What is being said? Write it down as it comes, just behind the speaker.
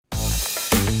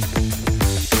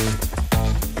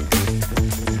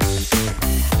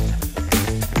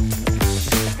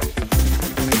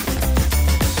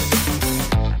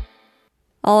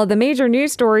All of the major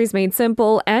news stories made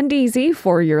simple and easy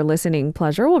for your listening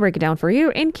pleasure. We'll break it down for you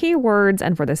in keywords.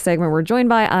 And for this segment, we're joined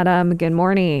by Adam. Good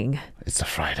morning. It's a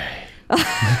Friday.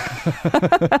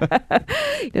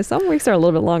 Some weeks are a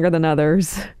little bit longer than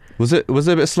others. Was it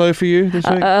a bit slow for you this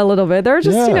week? A little bit. There are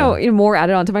just, more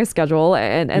added onto my schedule,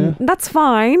 and that's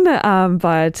fine,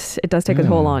 but it does take a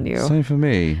toll on you. Same for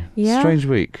me. Yeah. Strange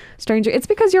week. It's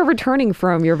because you're returning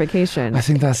from your vacation. I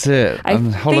think that's it.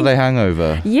 Holiday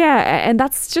hangover. Yeah, and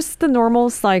that's just the normal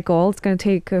cycle. It's going to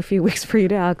take a few weeks for you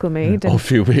to acclimate. A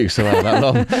few weeks, around that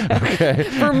long. Okay.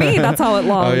 For me, that's how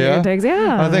long it takes.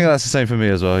 Yeah. I think that's the same for me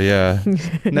as well, yeah.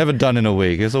 Never done in a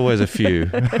week. It's always a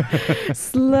few.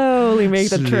 Slowly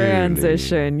make the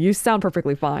transition. You sound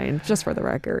perfectly fine, just for the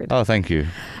record. Oh, thank you.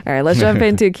 All right, let's jump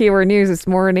into keyword news this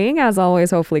morning. As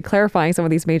always, hopefully clarifying some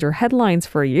of these major headlines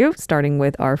for you, starting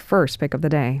with our first pick of the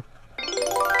day.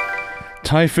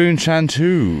 Typhoon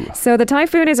Chantu. So the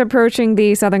typhoon is approaching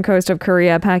the southern coast of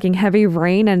Korea, packing heavy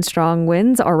rain and strong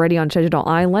winds already on Jeju-do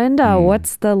Island.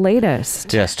 What's the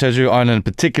latest? Yes, Jeju Island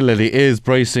particularly is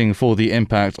bracing for the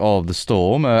impact of the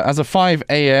storm. As of 5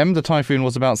 a.m., the typhoon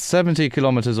was about 70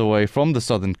 kilometers away from the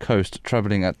southern coast,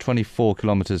 traveling at 24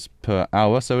 kilometers per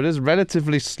hour. So it is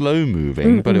relatively slow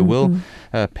moving, but it will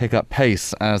pick up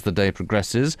pace as the day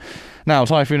progresses. Now,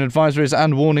 typhoon advisories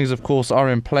and warnings, of course, are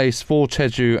in place for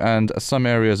Jeju and some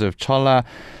areas of Cholla,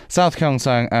 South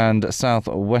Gyeongsang and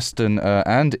southwestern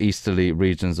and easterly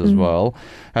regions as well.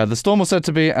 The storm was said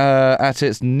to be at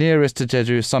its nearest to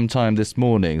Jeju sometime this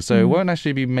morning, so it won't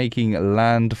actually be making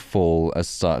landfall as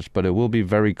such, but it will be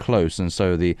very close, and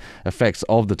so the effects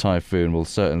of the typhoon will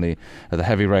certainly, the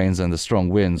heavy rains and the strong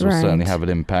winds will certainly have an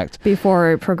impact.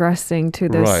 Before progressing to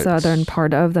the southern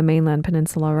part of the mainland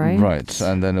peninsula, right? Right,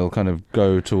 and then it'll kind of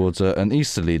go towards an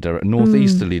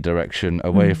northeasterly direction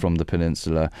away from the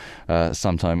peninsula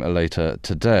sometime later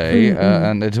today.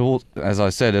 And it all, as I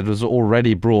said, it has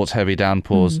already brought heavy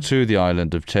downpours to the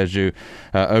island of Jeju,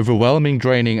 overwhelming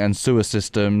draining and sewer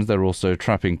systems. They're also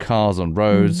trapping cars on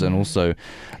roads, and also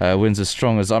winds as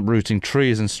strong as uprooting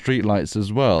trees and streetlights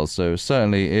as well. So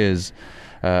certainly is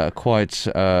quite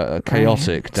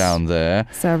chaotic down there.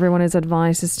 So everyone is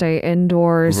advised to stay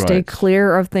indoors, stay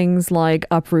clear of things like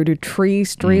uprooted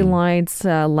trees, street lights,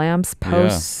 lamps,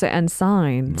 posts, and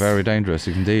signs. Very dangerous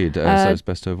indeed. So it's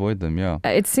best to avoid them,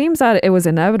 It seems that it was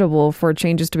inevitable for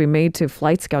changes to be made to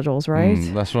flight schedules, right?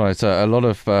 That's right. A lot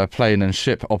of plane and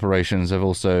ship operations have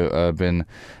also been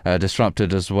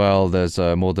disrupted as well. There's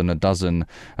more than a dozen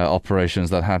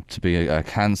operations that had to be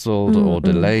cancelled or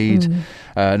delayed.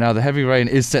 Now, the heavy rain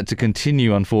is set to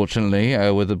continue, unfortunately,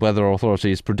 with the weather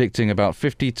authorities predicting about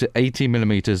 50 to 80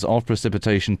 millimeters of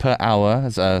precipitation per hour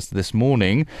as this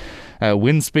morning.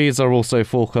 Wind speeds are also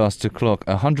forecast to clock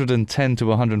 110 to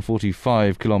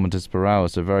 145 kilometers per hour,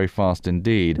 so very fast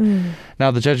indeed.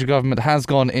 Now, the Jeju government has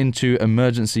gone into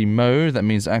emergency mode. That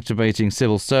means activating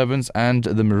civil servants and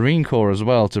the Marine Corps as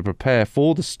well to prepare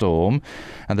for the storm,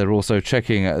 and they're also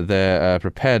checking their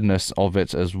preparedness of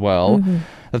it as well.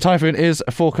 The typhoon is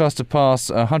forecast to pass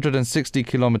 160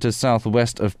 kilometers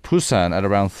southwest of Busan at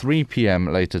around 3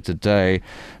 p.m. later today,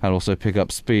 and also pick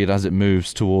up speed as it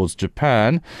moves towards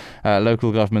Japan.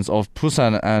 Local governments of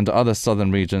Busan and other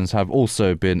southern regions have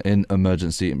also been in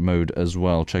emergency mode as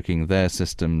well, checking their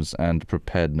systems and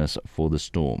preparedness for the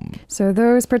storm. So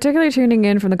those particularly tuning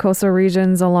in from the coastal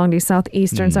regions along the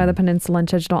southeastern side of the peninsula and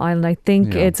Jeju-do Island, I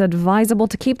think it's advisable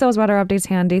to keep those weather updates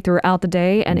handy throughout the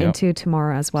day and into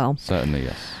tomorrow as well. Certainly,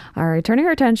 yes. All right, turning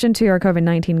our attention to our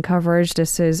COVID-19 coverage,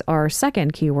 this is our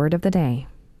second keyword of the day.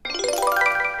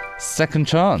 Second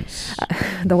chance.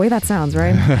 The way that sounds,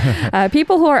 right?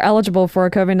 People who are eligible for a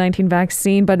COVID-19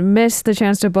 vaccine but missed the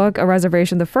chance to book a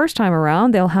reservation the first time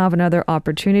around, they'll have another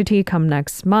opportunity come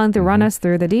next month. Run us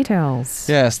through the details.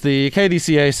 Yes, the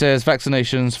KDCA says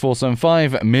vaccinations for some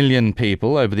 5 million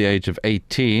people over the age of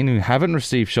 18 who haven't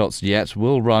received shots yet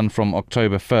will run from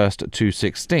October 1st to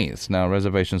 16th. Now,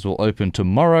 reservations will open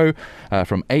tomorrow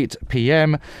from 8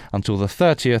 p.m. until the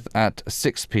 30th at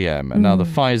 6 p.m. Now, the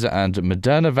Pfizer and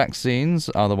Moderna vaccines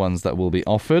are the ones that will be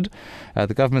offered.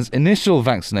 The government's initial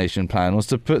vaccination plan was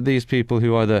to put these people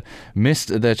who either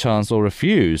missed their chance or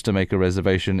refused to make a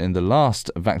reservation in the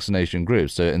last vaccination group,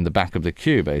 so in the back of the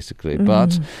queue, basically.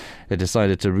 But They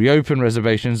decided to reopen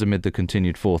reservations amid the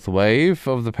continued fourth wave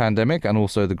of the pandemic and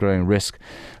also the growing risk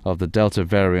of the Delta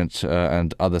variant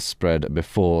and other spread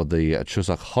before the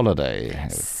Chuseok holiday.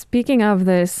 Speaking of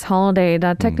this holiday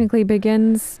that technically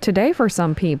begins today for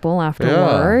some people after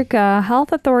work,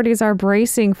 health authorities are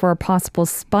bracing for a possible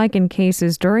spike in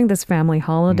cases during this family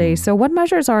holiday. So what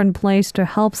measures are in place to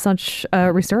help such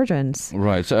resurgence?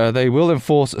 Right. They will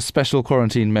enforce special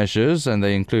quarantine measures, and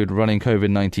they include running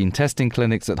COVID-19 testing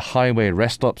clinics at highway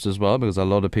rest stops as well, because a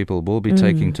lot of people will be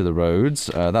taking to the roads.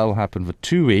 That will happen for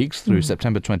 2 weeks through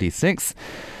September 26th.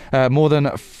 More than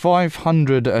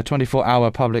 500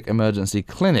 24-hour public emergency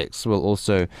clinics will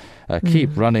also keep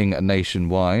running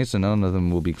nationwide, and none of them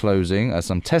will be closing.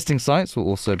 Some testing sites will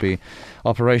also be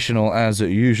operational as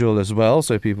usual as well,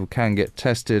 so people can get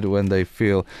tested when they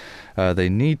feel they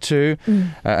need to.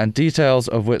 And details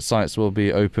of which sites will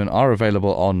be open are available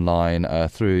online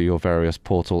through your various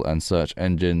portal and search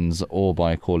engines, or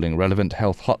by calling relevant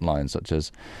health hotlines such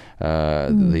as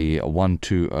the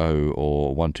 120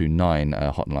 or 129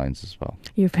 hotlines as well.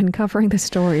 You've been covering the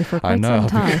story for quite some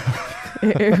time.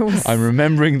 I'm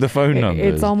remembering the phone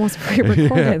numbers. It's almost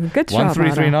pre-recorded. Good job,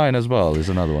 1339 as well is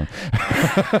another one.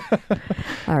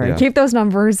 All right, keep those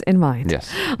numbers in mind.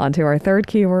 Yes. On to our third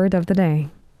keyword of the day.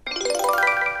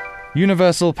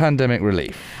 Universal pandemic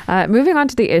relief. Moving on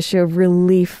to the issue of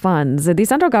relief funds. The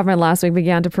central government last week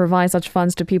began to provide such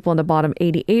funds to people in the bottom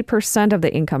 88% of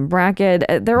the income bracket.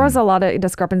 There was a lot of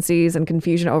discrepancies and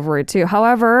confusion over it too.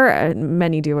 However,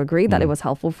 many do agree that it was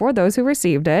helpful for those who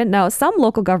received it. Now, some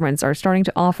local governments are starting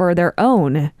to offer their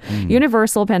own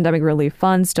universal pandemic relief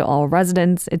funds to all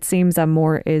residents. It seems that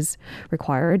more is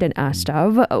required and asked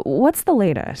of. What's the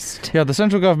latest? Yeah, the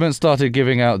central government started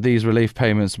giving out these relief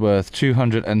payments worth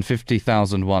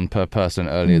 250,000 won per person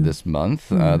earlier this month.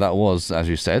 That was, as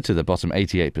you said, to the bottom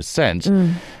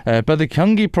 88%. But the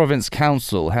Gyeonggi Province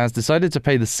Council has decided to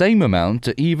pay the same amount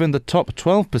to even the top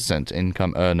 12%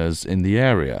 income earners in the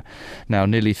area. Now,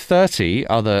 nearly 30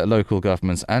 other local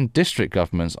governments and district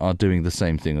governments are doing the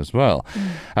same thing as well.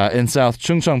 In South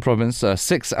Chungcheong Province,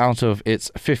 6 out of its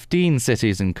 15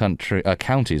 cities and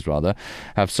counties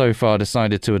have so far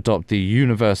decided to adopt the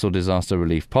universal disaster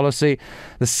relief policy.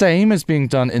 The same is being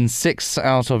done in 6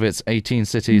 out of its 18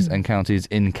 cities and counties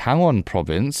in Gangwon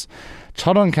Province.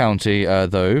 Cheollong County,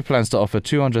 though, plans to offer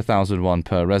 200,000 won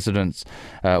per resident,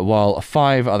 while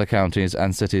 5 other counties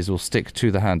and cities will stick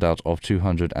to the handout of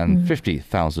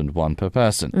 250,000 won per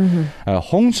person.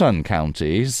 Hongcheon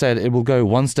County said it will go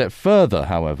one step further,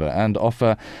 however, and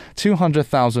offer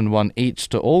 200,000 won each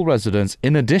to all residents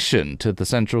in addition to the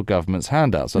central government's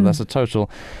handout. So that's a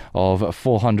total of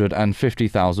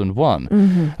 450,000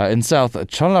 won. In South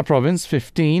Jeolla Province,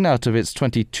 15 out of its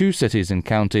 22 cities and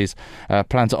counties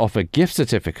plan to offer gift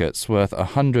certificates worth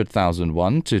 100,000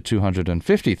 won to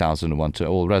 250,000 won to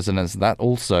all residents. That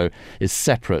also is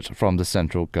separate from the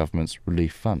central government's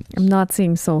relief funds. I'm not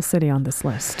seeing Seoul City on this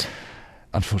list.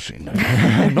 Unfortunately,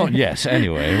 no. Not yet,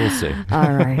 anyway. We'll see.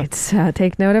 All right.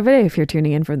 Take note of it if you're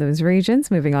tuning in for those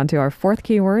regions. Moving on to our fourth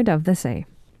keyword of the day.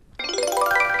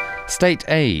 State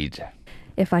aid.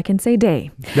 If I can say day.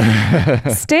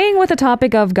 Staying with the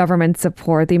topic of government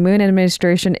support, the Moon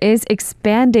administration is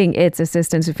expanding its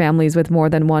assistance to families with more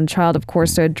than one child, of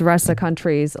course, to address the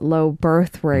country's low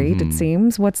birth rate, it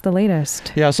seems. What's the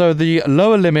latest? Yeah, so the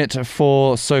lower limit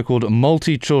for so-called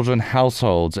multi-children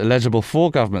households eligible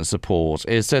for government support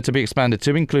is set to be expanded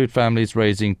to include families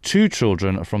raising 2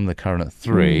 children from the current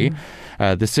 3.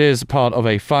 This is part of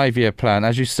a 5-year plan,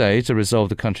 as you say, to resolve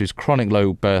the country's chronic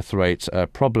low birth rate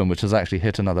problem, which has actually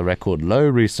hit another record low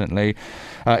recently.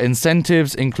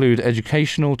 Incentives include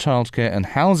educational, childcare and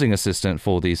housing assistance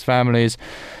for these families.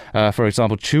 For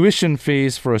example, tuition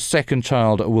fees for a second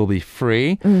child will be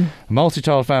free.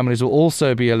 Multi-child families will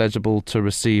also be eligible to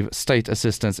receive state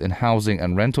assistance in housing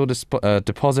and rental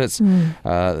deposits.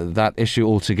 That issue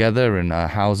altogether in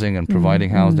housing and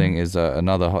providing housing is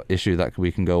another issue that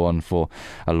we can go on for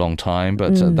a long time,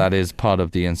 but that is part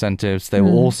of the incentives. They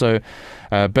will also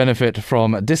benefit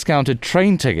from discounted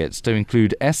train tickets to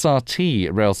include SRT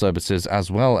rail services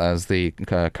as well as the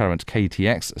current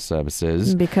KTX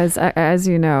services. Because as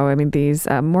you know, I mean, these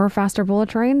more faster bullet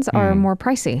trains are more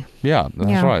pricey. Yeah,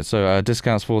 that's right. So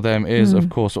discounts for them is, of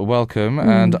course, welcome.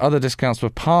 And other discounts for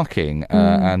parking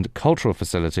and cultural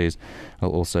facilities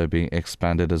will also be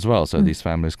expanded as well. So these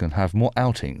families can have more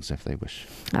outings if they wish.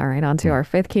 All right, on to our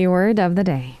fifth keyword of the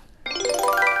day.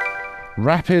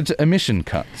 rapid emission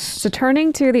cuts. So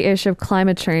turning to the issue of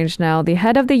climate change now, the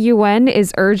head of the UN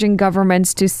is urging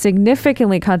governments to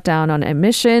significantly cut down on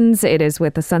emissions. It is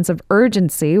with a sense of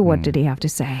urgency. What did he have to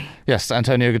say? Yes,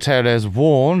 Antonio Guterres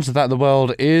warned that the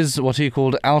world is what he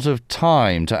called out of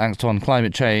time to act on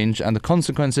climate change, and the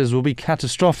consequences will be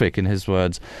catastrophic, in his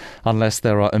words, unless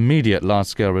there are immediate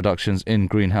large-scale reductions in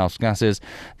greenhouse gases.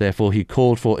 Therefore, he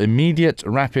called for immediate,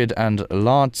 rapid and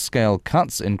large-scale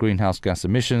cuts in greenhouse gas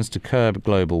emissions to curb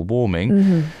global warming.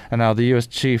 And now the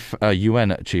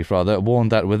UN chief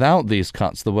warned that without these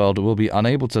cuts, the world will be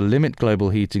unable to limit global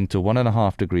heating to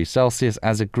 1.5 degrees Celsius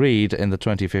as agreed in the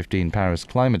 2015 Paris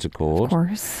Climate Accord. Of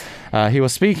course. He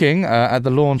was speaking at the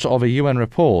launch of a UN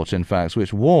report, in fact,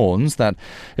 which warns that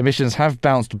emissions have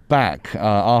bounced back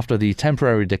after the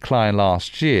temporary decline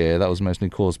last year. That was mostly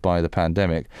caused by the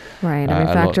pandemic. Right. I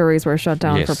mean, factories were shut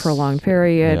down for a prolonged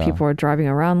period. Yeah. People were driving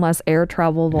around less. Air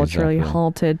travel virtually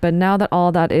halted. But now that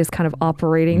all that is kind of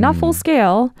operating, not full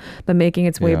scale, but making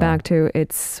its way back to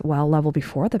its, level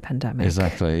before the pandemic.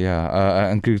 Exactly, yeah.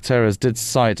 And Guterres did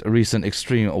cite recent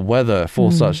extreme weather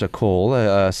for such a call,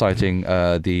 citing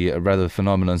the weather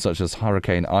phenomenon such as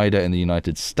Hurricane Ida in the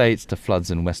United States to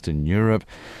floods in Western Europe,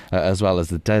 as well as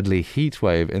the deadly heat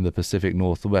wave in the Pacific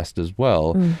Northwest as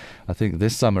well. I think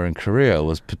this summer in Korea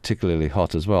was particularly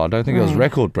hot as well. I don't think it was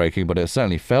record-breaking, but it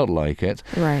certainly felt like it.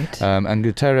 Right. And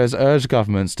Guterres urged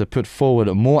governments to put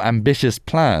forward more ambitious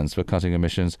plans for cutting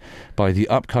emissions by the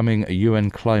upcoming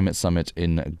UN Climate Summit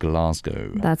in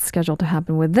Glasgow. That's scheduled to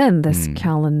happen within this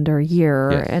calendar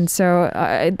year. Yes. And so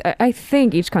I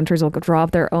think each country will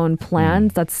drop their own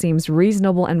plans. That seems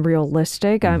reasonable and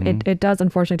realistic. It does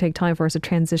unfortunately take time for us to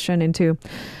transition into,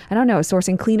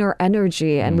 sourcing cleaner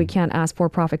energy, and we can't ask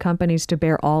for-profit companies to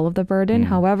bear all of the burden.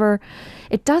 However,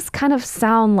 it does kind of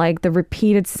sound like the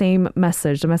repeated same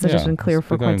message. The message has been clear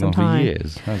for quite some time. For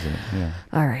years, hasn't it? Yeah.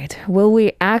 All right. Will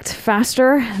we act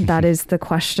faster? That is the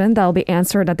question. That'll be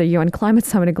answered at the UN Climate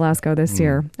Summit in Glasgow this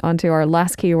year. On to our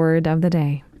last keyword of the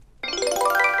day.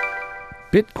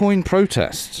 Bitcoin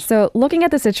protests. So looking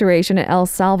at the situation in El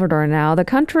Salvador now, the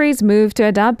country's move to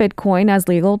adopt Bitcoin as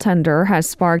legal tender has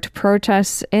sparked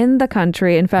protests in the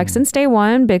country. In fact, since day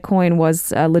one, Bitcoin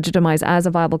was legitimized as a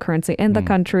viable currency in the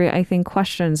country. I think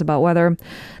questions about whether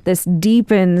this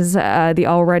deepens the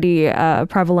already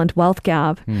prevalent wealth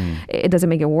gap. Does it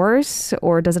make it worse,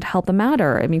 or does it help the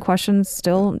matter? I mean, questions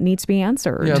still need to be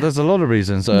answered. Yeah, there's a lot of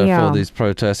reasons for these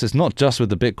protests. It's not just with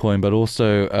the Bitcoin, but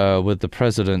also with the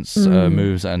president's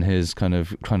moves and his kind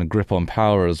of grip on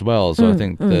power as well. So I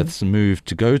think this move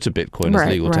to go to Bitcoin as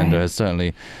legal tender has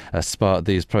certainly sparked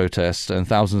these protests, and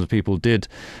thousands of people did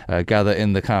gather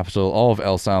in the capital of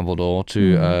El Salvador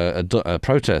to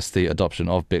protest the adoption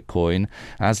of Bitcoin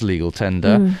as legal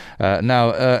tender.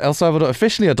 Now, El Salvador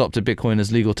officially adopted Bitcoin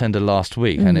as legal tender last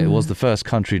week, and it was the first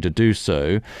country to do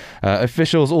so.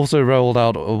 Officials also rolled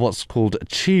out what's called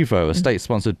Chivo, a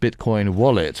state-sponsored Bitcoin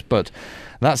wallet, but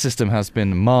that system has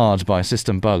been marred by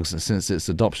system bugs since its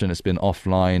adoption. It's been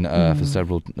offline for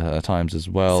several times as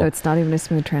well. So it's not even a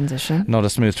smooth transition? Not a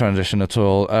smooth transition at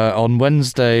all. On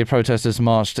Wednesday, protesters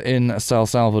marched in El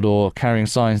Salvador carrying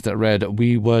signs that read,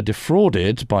 "We were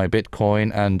defrauded by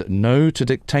Bitcoin and no to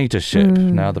dictatorship."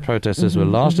 Now, the protesters were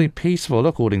largely peaceful,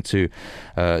 according to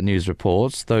news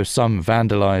reports, though some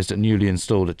vandalized newly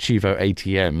installed Chivo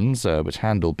ATMs, which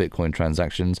handle Bitcoin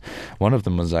transactions. One of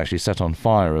them was actually set on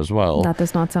fire as well. That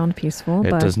does not sound peaceful.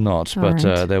 It does not, but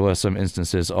there were some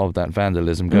instances of that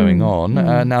vandalism going on.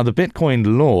 Now, the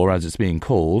Bitcoin law, as it's being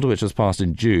called, which was passed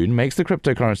in June, makes the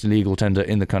cryptocurrency legal tender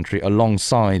in the country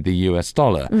alongside the US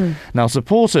dollar. Now,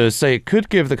 supporters say it could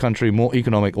give the country more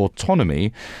economic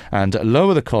autonomy and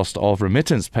lower the cost of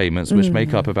remittance payments, which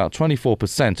make up about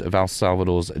 24% of El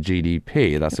Salvador's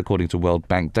GDP. That's according to World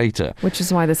Bank data. Which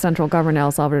is why the central government of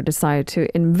El Salvador decided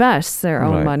to invest their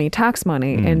own money, tax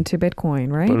money, into Bitcoin,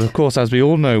 right? But of course, as we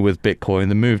all know with Bitcoin,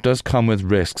 the move does come with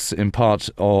risks, in part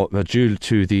due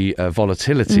to the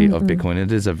volatility of Bitcoin.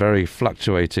 It is a very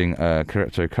fluctuating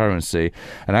cryptocurrency.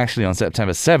 And actually on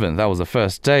September 7th, that was the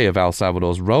first day of El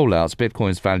Salvador's rollout,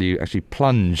 Bitcoin's value actually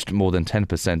plunged more than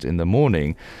 10% in the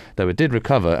morning, though it did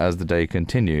recover as the day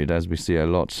continued, as we see a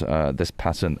lot this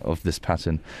pattern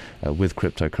with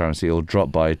cryptocurrency. It'll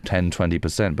drop by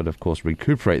 10-20%, but of course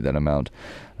recuperate that amount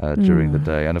during the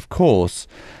day. And of course,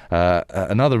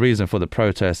 Another reason for the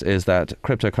protest is that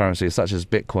cryptocurrencies such as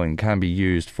Bitcoin can be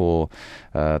used for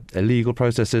illegal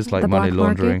processes like The money black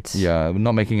laundering. market? Yeah, we're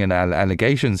not making any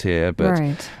allegations here, but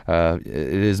Right. it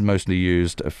is mostly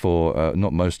used for,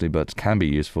 not mostly, but can be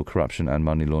used for corruption and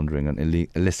money laundering and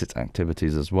illicit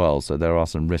activities as well. So there are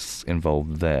some risks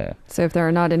involved there. So if there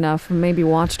are not enough, maybe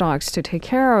watchdogs to take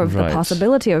care of the Right.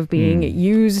 possibility of being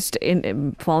used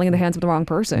in falling in the hands of the wrong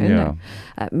person, Yeah.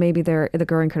 maybe the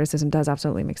growing criticism does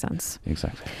absolutely make sense.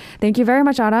 Exactly. Thank you very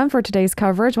much, Adam, for today's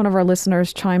coverage. One of our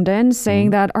listeners chimed in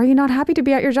saying that, are you not happy to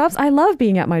be at your jobs? I love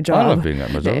being at my job. I love being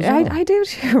at my job as well. I do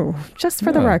too, just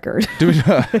for the Yeah. record.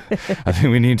 I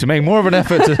think we need to make more of an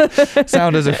effort to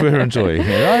sound as if we're enjoying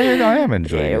it. I am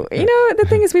enjoying it. You know, the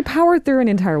thing is, we powered through an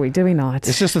entire week, do we not?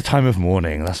 It's just the time of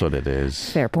morning. That's what it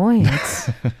is. Fair point.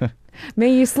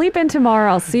 May you sleep in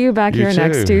tomorrow. I'll see you back You here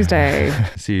next too. Tuesday.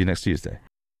 See you next Tuesday.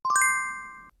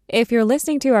 If you're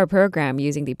listening to our program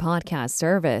using the podcast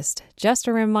service, just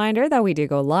a reminder that we do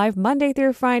go live Monday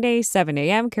through Friday, 7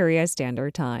 a.m. Korea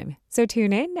Standard Time. So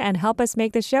tune in and help us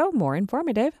make the show more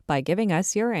informative by giving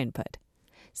us your input.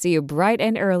 See you bright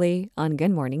and early on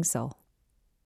Good Morning Seoul.